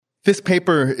This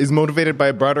paper is motivated by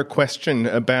a broader question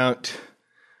about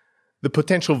the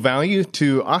potential value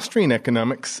to Austrian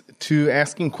economics to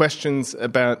asking questions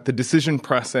about the decision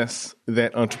process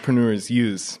that entrepreneurs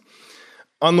use.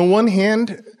 On the one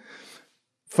hand,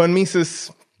 von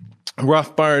Mises,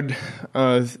 Rothbard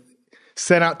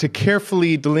set out to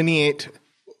carefully delineate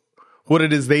what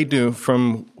it is they do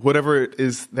from whatever it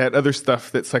is that other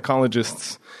stuff that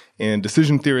psychologists and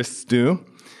decision theorists do.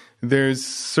 There's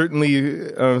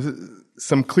certainly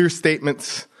some clear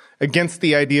statements against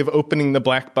the idea of opening the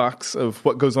black box of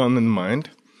what goes on in the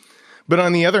mind. But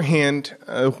on the other hand,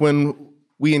 when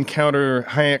we encounter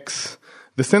Hayek's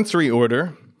The Sensory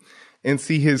Order and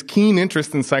see his keen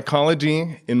interest in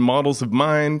psychology, in models of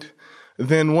mind,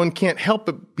 then one can't help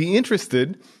but be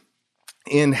interested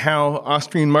in how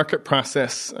Austrian market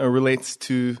process relates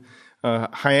to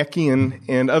Hayekian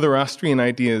and other Austrian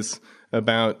ideas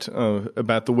about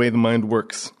the way the mind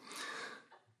works.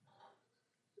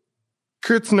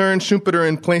 Kirchner and Schumpeter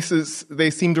in places, they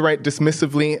seem to write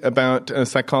dismissively about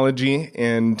psychology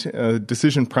and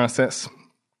decision process.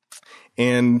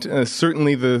 And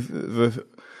certainly the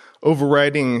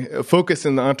overriding focus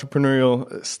in the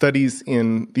entrepreneurial studies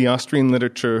in the Austrian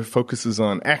literature focuses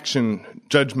on action,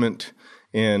 judgment,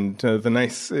 and the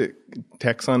nice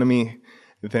taxonomy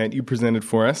that you presented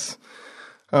for us.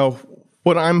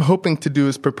 What I'm hoping to do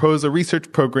is propose a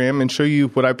research program and show you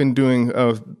what I've been doing,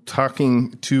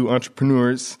 talking to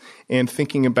entrepreneurs and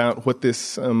thinking about what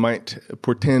this might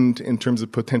portend in terms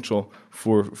of potential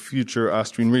for future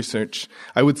Austrian research.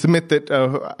 I would submit that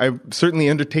I'm certainly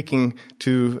undertaking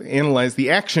to analyze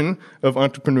the action of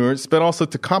entrepreneurs, but also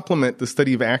to complement the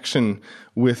study of action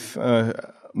with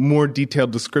more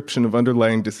detailed description of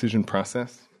underlying decision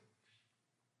process.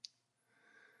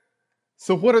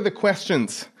 So what are the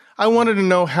questions? I wanted to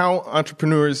know how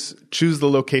entrepreneurs choose the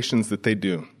locations that they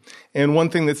do. And one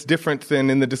thing that's different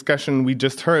than in the discussion we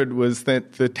just heard was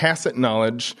that the tacit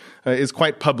knowledge is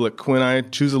quite public. When I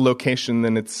choose a location,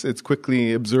 then it's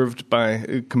quickly observed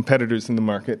by competitors in the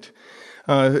market.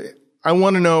 I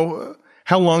want to know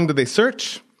how long do they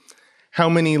search? How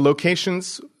many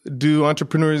locations do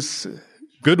entrepreneurs,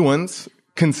 good ones,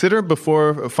 consider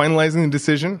before finalizing a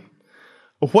decision?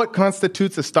 What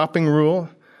constitutes a stopping rule?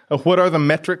 What are the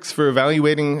metrics for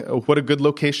evaluating what a good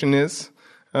location is?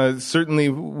 Certainly,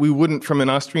 we wouldn't, from an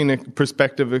Austrian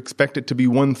perspective, expect it to be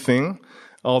one thing,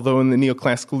 although in the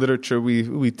neoclassical literature,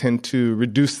 we tend to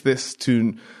reduce this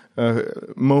to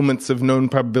moments of known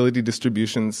probability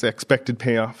distributions, expected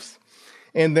payoffs.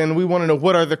 And then we want to know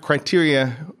what are the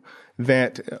criteria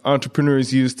that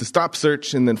entrepreneurs use to stop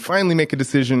search and then finally make a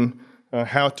decision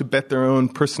how to bet their own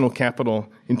personal capital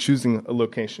in choosing a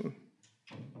location.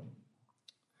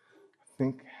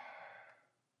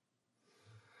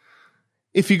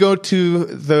 If you go to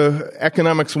the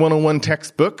Economics 101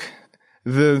 textbook,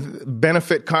 the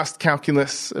benefit cost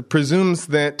calculus presumes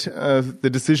that the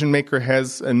decision maker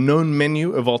has a known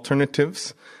menu of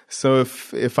alternatives. So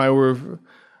if I were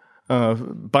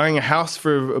buying a house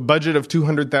for a budget of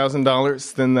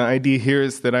 $200,000, then the idea here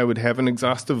is that I would have an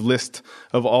exhaustive list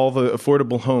of all the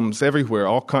affordable homes everywhere,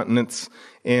 all continents,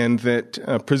 and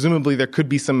that presumably there could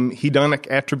be some hedonic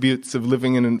attributes of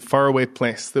living in a faraway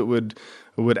place that would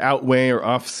outweigh or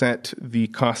offset the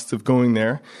costs of going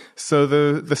there. So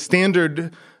the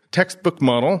standard textbook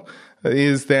model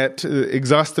is that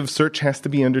exhaustive search has to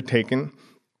be undertaken,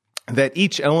 that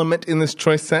each element in this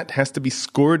choice set has to be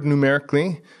scored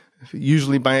numerically,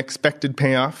 usually by expected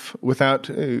payoff, without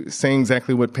saying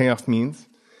exactly what payoff means.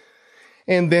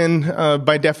 And then,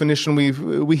 by definition,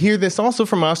 we hear this also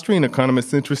from Austrian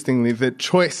economists, interestingly, that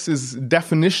choice is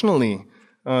definitionally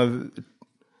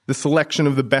the selection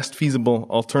of the best feasible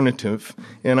alternative.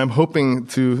 And I'm hoping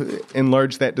to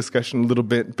enlarge that discussion a little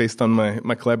bit based on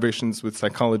my collaborations with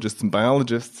psychologists and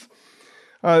biologists.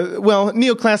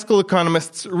 Neoclassical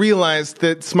economists realized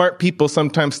that smart people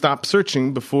sometimes stop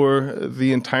searching before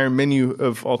the entire menu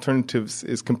of alternatives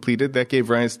is completed. That gave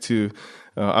rise to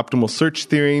optimal search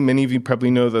theory. Many of you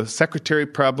probably know the secretary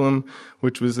problem,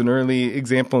 which was an early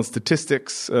example in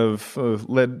statistics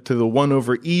led to the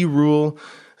 1/E rule.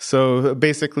 So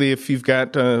basically, if you've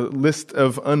got a list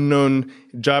of unknown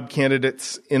job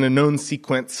candidates in a known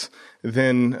sequence,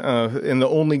 then and the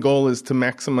only goal is to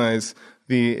maximize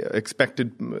the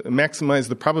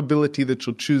probability that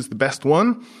you'll choose the best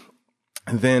one,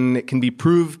 then it can be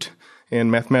proved,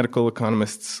 and mathematical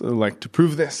economists like to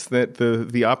prove this, that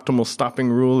the optimal stopping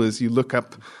rule is you look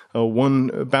up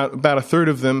about a third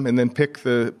of them and then pick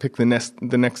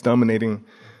the next dominating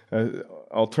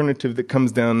alternative that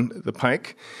comes down the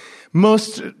pike.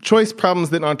 Most choice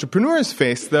problems that entrepreneurs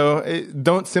face, though,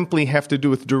 don't simply have to do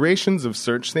with durations of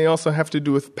search. They also have to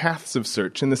do with paths of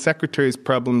search. In the secretary's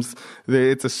problems,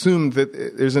 it's assumed that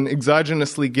there's an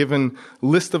exogenously given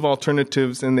list of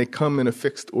alternatives and they come in a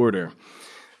fixed order.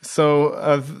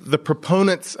 So the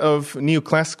proponents of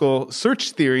neoclassical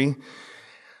search theory,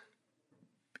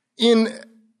 in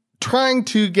trying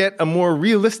to get a more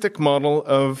realistic model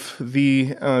of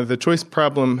the choice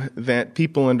problem that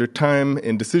people under time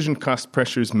and decision cost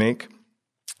pressures make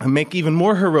even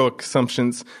more heroic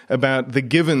assumptions about the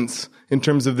givens in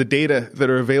terms of the data that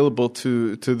are available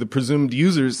to the presumed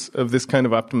users of this kind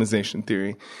of optimization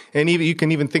theory. And even you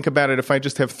can even think about it, if I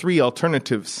just have three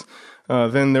alternatives,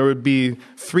 then there would be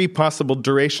three possible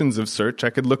durations of search. I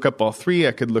could look up all three,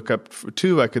 I could look up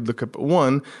two, I could look up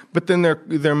one, but then there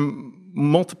are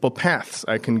multiple paths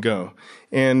I can go.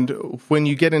 And when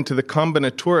you get into the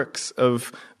combinatorics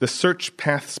of the search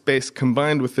path space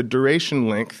combined with the duration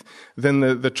length, then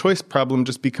the choice problem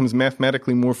just becomes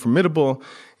mathematically more formidable.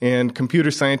 And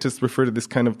computer scientists refer to this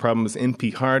kind of problem as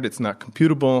NP-hard. It's not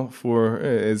computable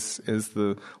as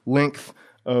the length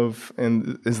of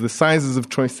and as the sizes of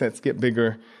choice sets get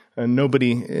bigger. No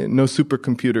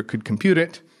supercomputer could compute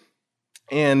it.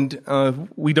 And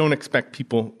we don't expect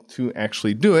people to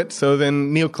actually do it. So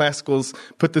then neoclassicals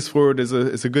put this forward as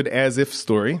a good as-if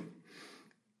story.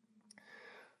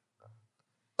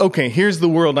 Okay, here's the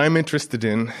world I'm interested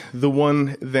in, the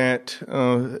one that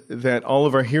all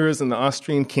of our heroes in the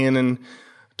Austrian canon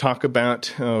talk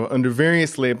about under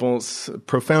various labels: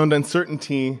 profound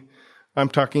uncertainty. I'm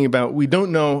talking about we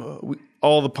don't know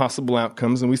all the possible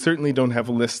outcomes, and we certainly don't have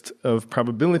a list of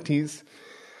probabilities.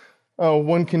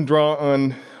 One can draw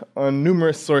on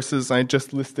numerous sources. I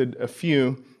just listed a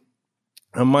few.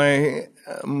 My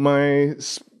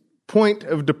point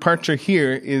of departure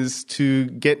here is to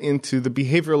get into the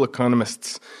behavioral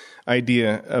economist's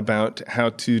idea about how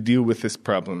to deal with this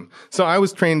problem. So I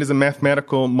was trained as a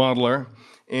mathematical modeler,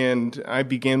 and I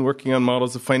began working on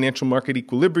models of financial market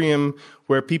equilibrium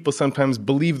where people sometimes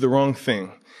believe the wrong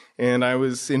thing. And I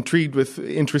was intrigued with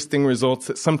interesting results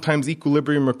that sometimes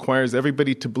equilibrium requires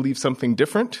everybody to believe something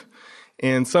different.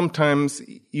 And sometimes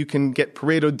you can get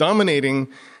Pareto dominating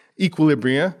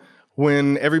equilibria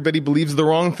when everybody believes the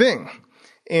wrong thing.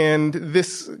 And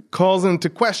this calls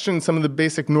into question some of the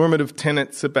basic normative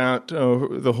tenets about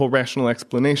the whole rational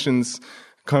explanations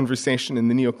conversation in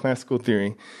the neoclassical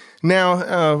theory.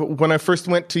 Now, when I first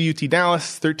went to UT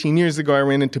Dallas 13 years ago, I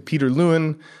ran into Peter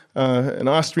Lewin, an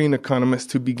Austrian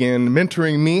economist who began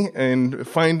mentoring me and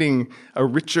finding a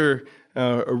richer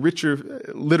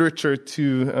literature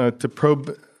to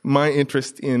probe my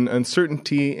interest in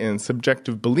uncertainty and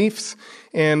subjective beliefs.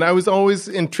 And I was always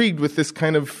intrigued with this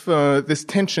kind of this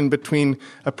tension between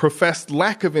a professed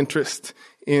lack of interest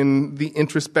in the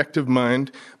introspective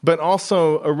mind, but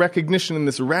also a recognition in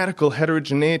this radical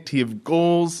heterogeneity of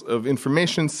goals, of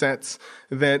information sets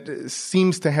that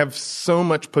seems to have so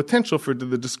much potential for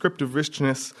the descriptive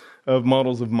richness of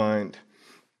models of mind.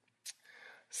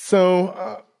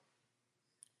 So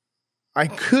I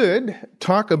could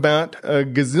talk about a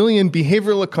gazillion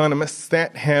behavioral economists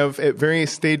that have, at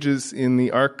various stages in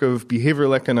the arc of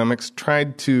behavioral economics,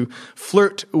 tried to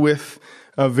flirt with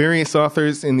various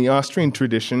authors in the Austrian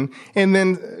tradition, and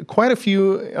then quite a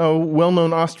few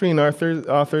well-known Austrian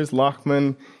authors,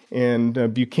 Lachmann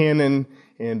and Buchanan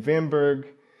and Vanberg.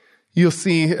 You'll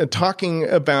see talking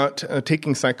about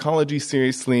taking psychology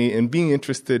seriously and being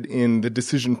interested in the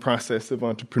decision process of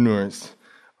entrepreneurs.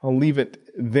 I'll leave it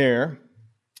there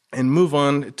and move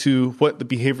on to what the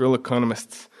behavioral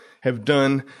economists have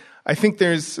done. I think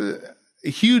there's a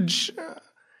huge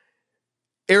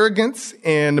arrogance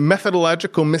and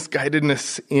methodological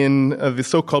misguidedness in the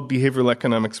so-called behavioral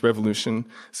economics revolution.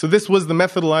 So this was the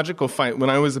methodological fight. When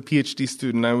I was a PhD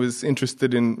student, I was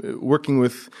interested in working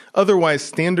with otherwise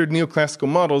standard neoclassical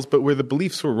models, but where the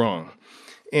beliefs were wrong.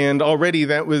 And already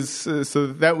that was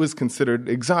considered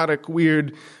exotic,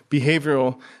 weird,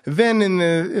 behavioral. Then in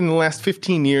the last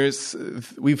 15 years,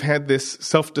 we've had this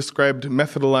self-described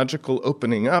methodological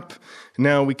opening up.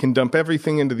 Now we can dump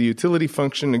everything into the utility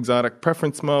function, exotic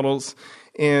preference models,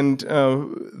 and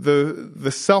the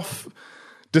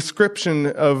self-description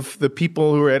of the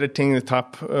people who are editing the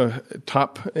top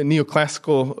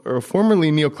neoclassical or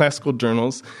formerly neoclassical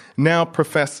journals now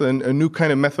profess a new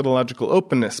kind of methodological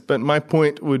openness. But my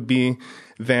point would be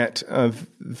that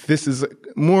this is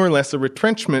more or less a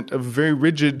retrenchment of a very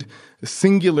rigid,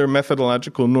 singular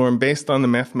methodological norm based on the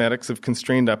mathematics of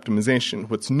constrained optimization.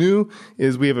 What's new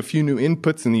is we have a few new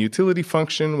inputs in the utility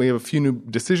function. We have a few new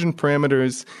decision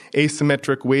parameters,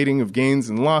 asymmetric weighting of gains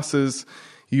and losses.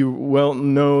 You well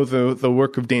know the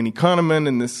work of Danny Kahneman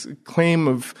and this claim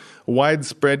of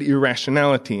widespread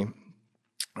irrationality.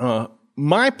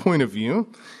 My point of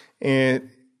view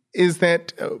is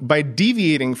that by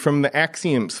deviating from the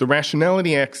axioms, the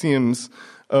rationality axioms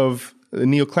of the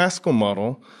neoclassical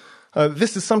model,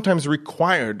 this is sometimes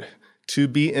required to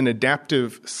be an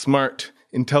adaptive, smart,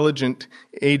 intelligent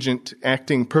agent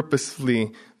acting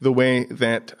purposefully the way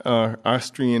that our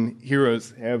Austrian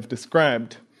heroes have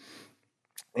described.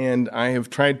 And I have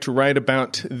tried to write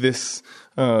about this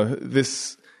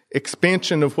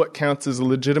expansion of what counts as a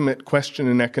legitimate question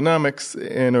in economics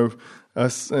and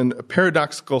a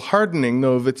paradoxical hardening,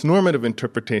 though, of its normative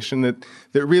interpretation, that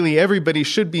really everybody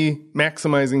should be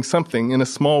maximizing something in a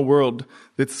small world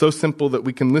that's so simple that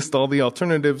we can list all the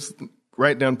alternatives,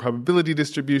 write down probability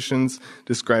distributions,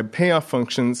 describe payoff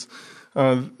functions.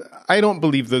 I don't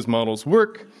believe those models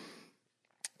work.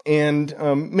 And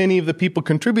many of the people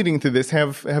contributing to this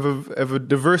have a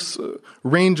diverse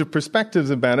range of perspectives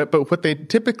about it, but what they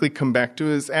typically come back to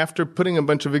is after putting a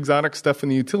bunch of exotic stuff in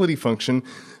the utility function,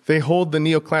 they hold the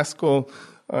neoclassical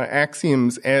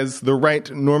axioms as the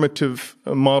right normative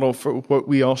model for what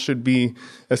we all should be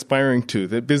aspiring to,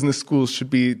 that business schools should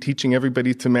be teaching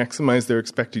everybody to maximize their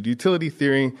expected utility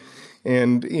theory.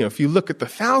 And, if you look at the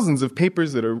thousands of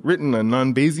papers that are written on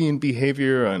non-Bayesian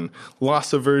behavior, on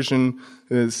loss aversion,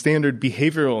 standard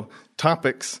behavioral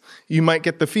topics, you might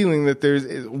get the feeling that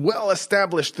there's well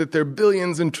established that there are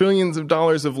billions and trillions of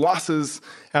dollars of losses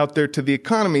out there to the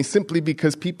economy simply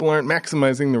because people aren't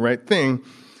maximizing the right thing.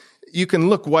 You can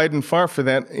look wide and far for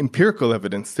that empirical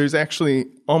evidence. There's actually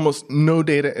almost no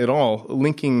data at all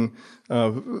linking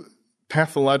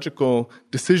pathological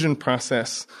decision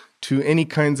process to any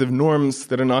kinds of norms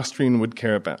that an Austrian would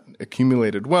care about.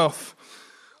 Accumulated wealth,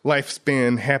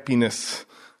 lifespan, happiness.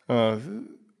 I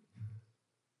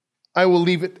will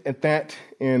leave it at that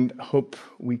and hope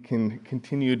we can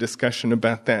continue a discussion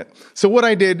about that. So what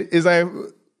I did is I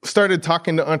started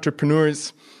talking to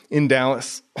entrepreneurs in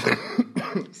Dallas.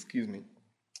 Excuse me.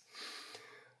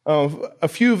 A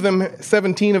few of them,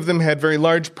 17 of them, had very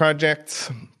large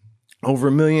projects, over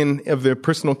 $1 million of their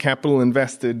personal capital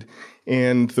invested,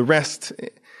 and the rest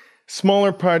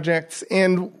smaller projects.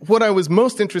 And what I was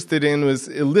most interested in was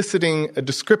eliciting a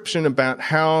description about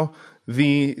how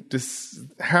the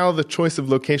choice of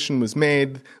location was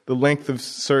made, the length of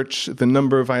search, the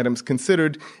number of items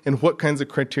considered, and what kinds of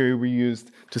criteria were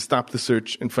used to stop the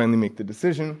search and finally make the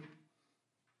decision.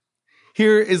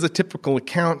 Here is a typical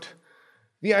account.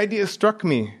 The idea struck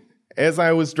me as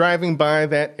I was driving by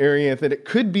that area that it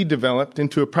could be developed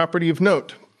into a property of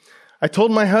note. I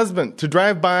told my husband to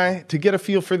drive by to get a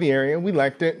feel for the area. We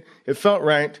liked it. It felt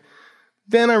right.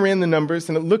 Then I ran the numbers,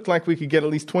 and it looked like we could get at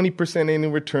least 20%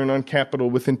 annual return on capital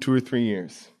within 2 or 3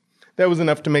 years. That was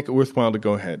enough to make it worthwhile to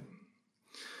go ahead.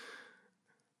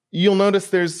 You'll notice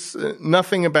there's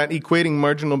nothing about equating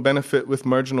marginal benefit with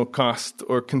marginal cost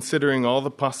or considering all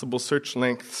the possible search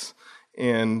lengths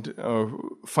and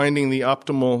finding the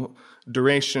optimal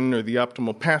duration or the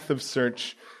optimal path of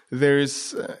search.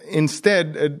 There's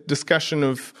instead a discussion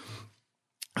of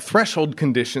threshold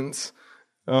conditions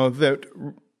that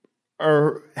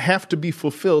have to be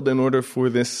fulfilled in order for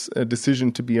this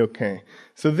decision to be okay.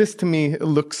 So this, to me,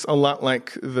 looks a lot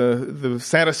like the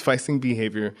satisficing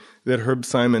behavior that Herb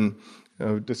Simon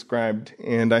described,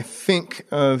 and I think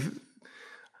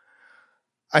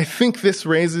this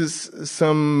raises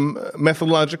some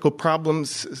methodological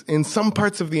problems in some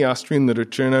parts of the Austrian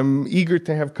literature, and I'm eager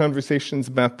to have conversations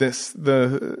about this.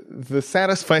 The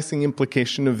satisficing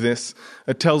implication of this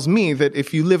tells me that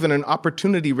if you live in an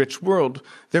opportunity-rich world,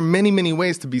 there are many, many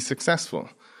ways to be successful.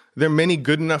 There are many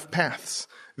good enough paths.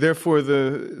 Therefore,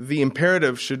 the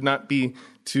imperative should not be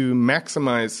to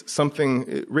maximize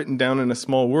something written down in a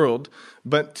small world,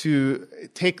 but to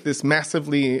take this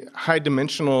massively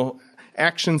high-dimensional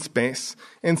action space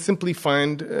and simply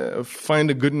find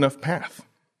a good enough path.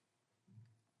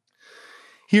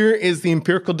 Here is the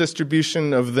empirical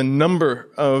distribution of the number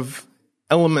of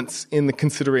elements in the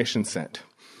consideration set.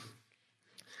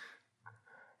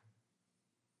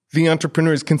 The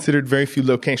entrepreneurs considered very few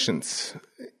locations,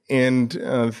 and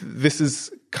this is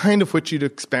kind of what you'd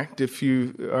expect if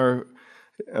you are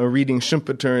reading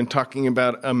Schumpeter and talking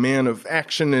about a man of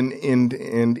action and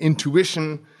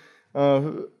intuition.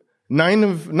 9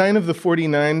 of the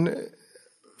 49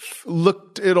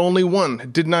 looked at only one,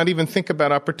 did not even think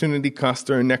about opportunity cost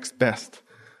or next best.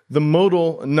 The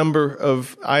modal number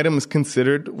of items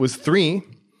considered was 3.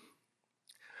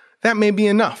 That may be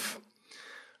enough.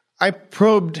 I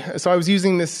probed, so I was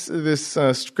using this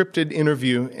scripted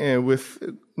interview with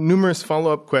numerous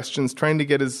follow-up questions, trying to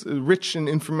get as rich an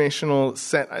informational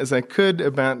set as I could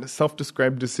about the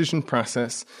self-described decision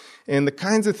process. And the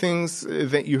kinds of things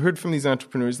that you heard from these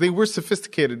entrepreneurs, they were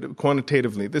sophisticated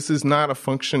quantitatively. This is not a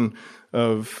function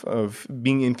of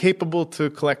being incapable to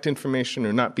collect information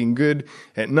or not being good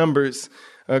at numbers.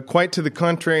 Quite to the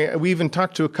contrary, we even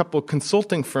talked to a couple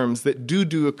consulting firms that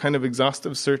do a kind of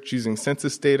exhaustive search using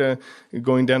census data,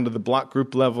 going down to the block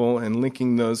group level and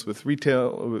linking those with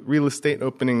real estate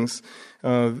openings.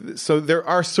 So there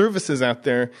are services out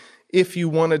there. If you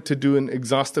wanted to do an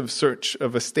exhaustive search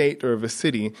of a state or of a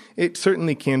city, it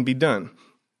certainly can be done.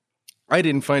 I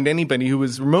didn't find anybody who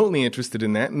was remotely interested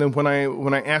in that. And then when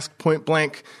I asked point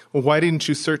blank, well, why didn't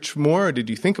you search more? Or did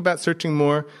you think about searching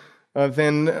more?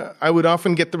 Then I would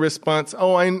often get the response,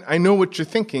 oh, I know what you're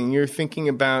thinking. You're thinking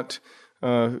about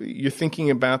the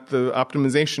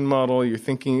optimization model.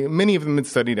 Many of them had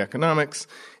studied economics.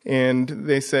 And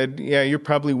they said, yeah, you're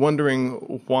probably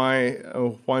wondering why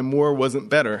more wasn't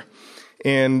better.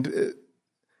 And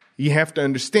you have to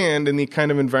understand, in the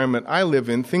kind of environment I live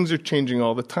in, things are changing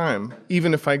all the time.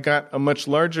 Even if I got a much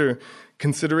larger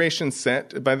consideration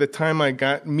set, by the time I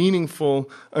got meaningful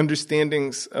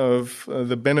understandings of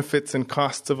the benefits and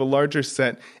costs of a larger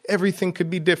set, everything could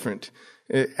be different.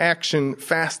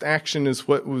 Fast action is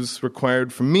what was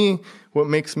required from me. What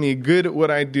makes me good at what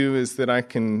I do is that I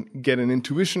can get an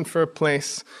intuition for a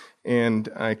place, and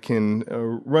I can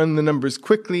run the numbers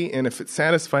quickly, and if it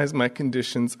satisfies my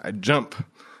conditions, I jump.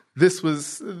 This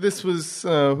was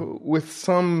with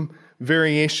some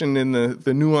variation in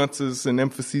the nuances and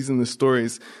emphases in the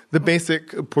stories. The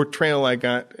basic portrayal I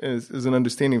got is an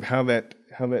understanding of how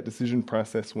that decision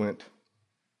process went.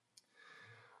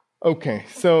 Okay,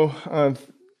 so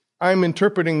I'm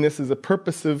interpreting this as a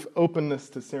purposive openness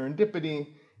to serendipity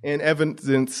and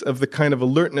evidence of the kind of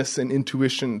alertness and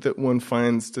intuition that one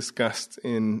finds discussed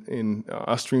in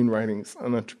Austrian writings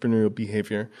on entrepreneurial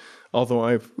behavior, although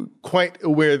I'm quite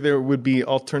aware there would be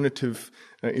alternative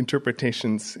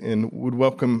interpretations and would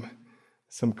welcome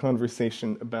some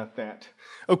conversation about that.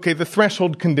 Okay, the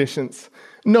threshold conditions.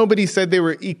 Nobody said they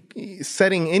were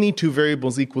setting any two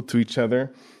variables equal to each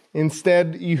other.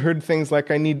 Instead, you heard things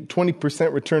like, I need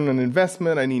 20% return on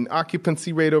investment, I need an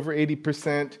occupancy rate over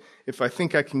 80%. If I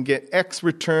think I can get X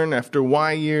return after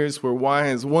Y years, where Y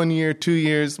is 1 year, 2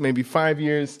 years, maybe 5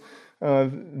 years,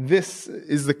 this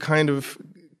is the kind of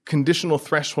conditional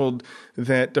threshold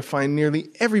that define nearly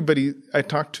everybody I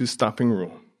talk to stopping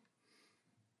rule.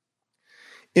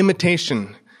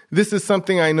 Imitation. This is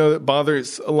something I know that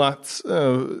bothers a lot.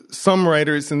 Some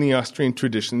writers in the Austrian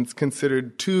tradition. It's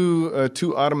considered too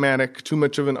automatic, too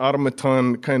much of an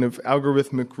automaton kind of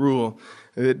algorithmic rule.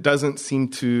 It doesn't seem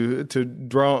to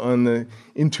draw on the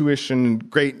intuition,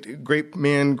 great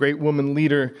man, great woman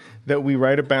leader that we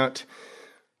write about.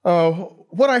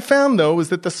 What I found, though, was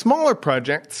that the smaller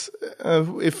projects,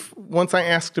 once I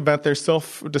asked about their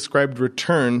self-described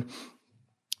return,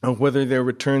 whether their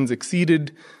returns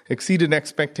exceeded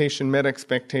expectation, met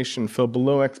expectation, fell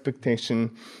below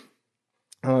expectation,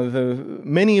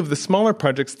 many of the smaller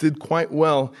projects did quite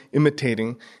well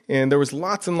imitating, and there was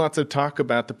lots and lots of talk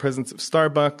about the presence of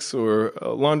Starbucks or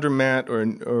a laundromat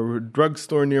or a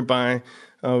drugstore nearby.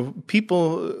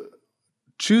 People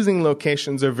choosing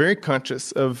locations are very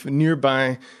conscious of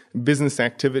nearby business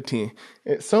activity.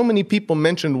 So many people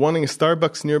mentioned wanting a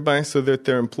Starbucks nearby so that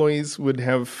their employees would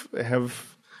have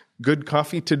good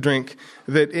coffee to drink,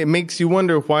 that it makes you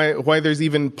wonder why there's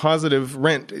even positive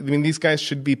rent. I mean, these guys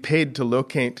should be paid to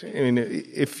locate. I mean,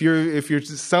 if you're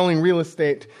selling real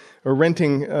estate or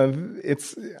renting,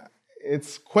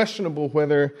 it's questionable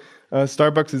whether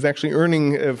Starbucks is actually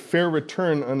earning a fair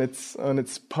return on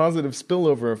its positive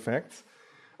spillover effects.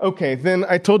 Okay, then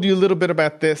I told you a little bit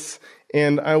about this,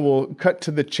 and I will cut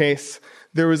to the chase.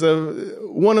 There was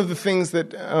one of the things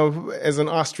that, as an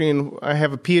Austrian, I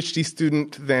have a PhD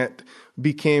student that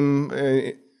became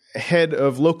head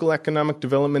of local economic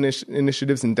development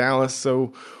initiatives in Dallas.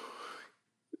 So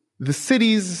the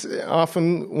cities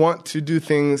often want to do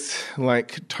things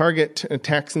like target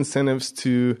tax incentives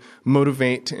to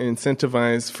motivate and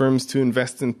incentivize firms to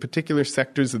invest in particular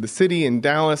sectors of the city. In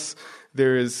Dallas,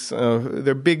 there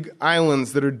are big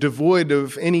islands that are devoid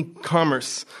of any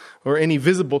commerce or any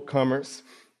visible commerce,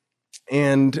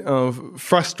 and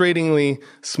frustratingly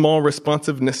small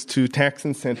responsiveness to tax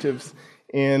incentives.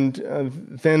 And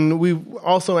then we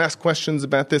also asked questions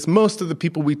about this. Most of the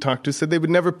people we talked to said they would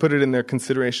never put it in their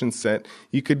consideration set.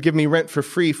 You could give me rent for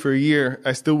free for a year,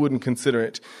 I still wouldn't consider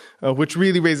it, which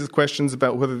really raises questions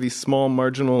about whether these small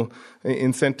marginal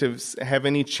incentives have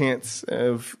any chance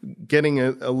of getting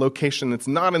a location that's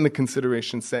not in the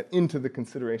consideration set into the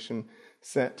consideration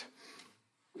set.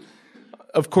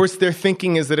 Of course, their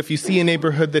thinking is that if you see a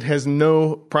neighborhood that has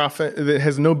no profit, that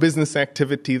has no business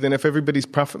activity, then if everybody's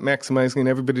profit maximizing and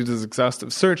everybody does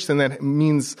exhaustive search, then that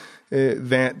means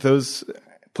that those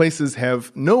places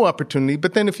have no opportunity.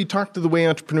 But then if you talk to the way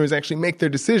entrepreneurs actually make their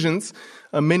decisions,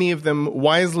 many of them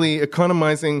wisely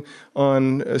economizing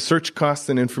on search costs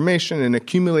and information and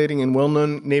accumulating in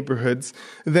well-known neighborhoods,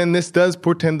 then this does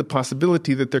portend the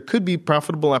possibility that there could be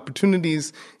profitable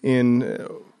opportunities in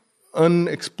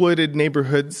unexploited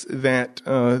neighborhoods that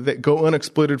go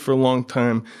unexploited for a long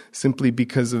time simply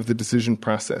because of the decision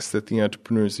process that the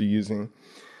entrepreneurs are using.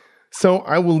 So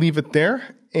I will leave it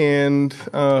there and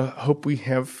hope we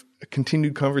have a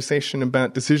continued conversation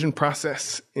about decision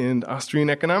process in Austrian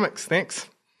economics. Thanks.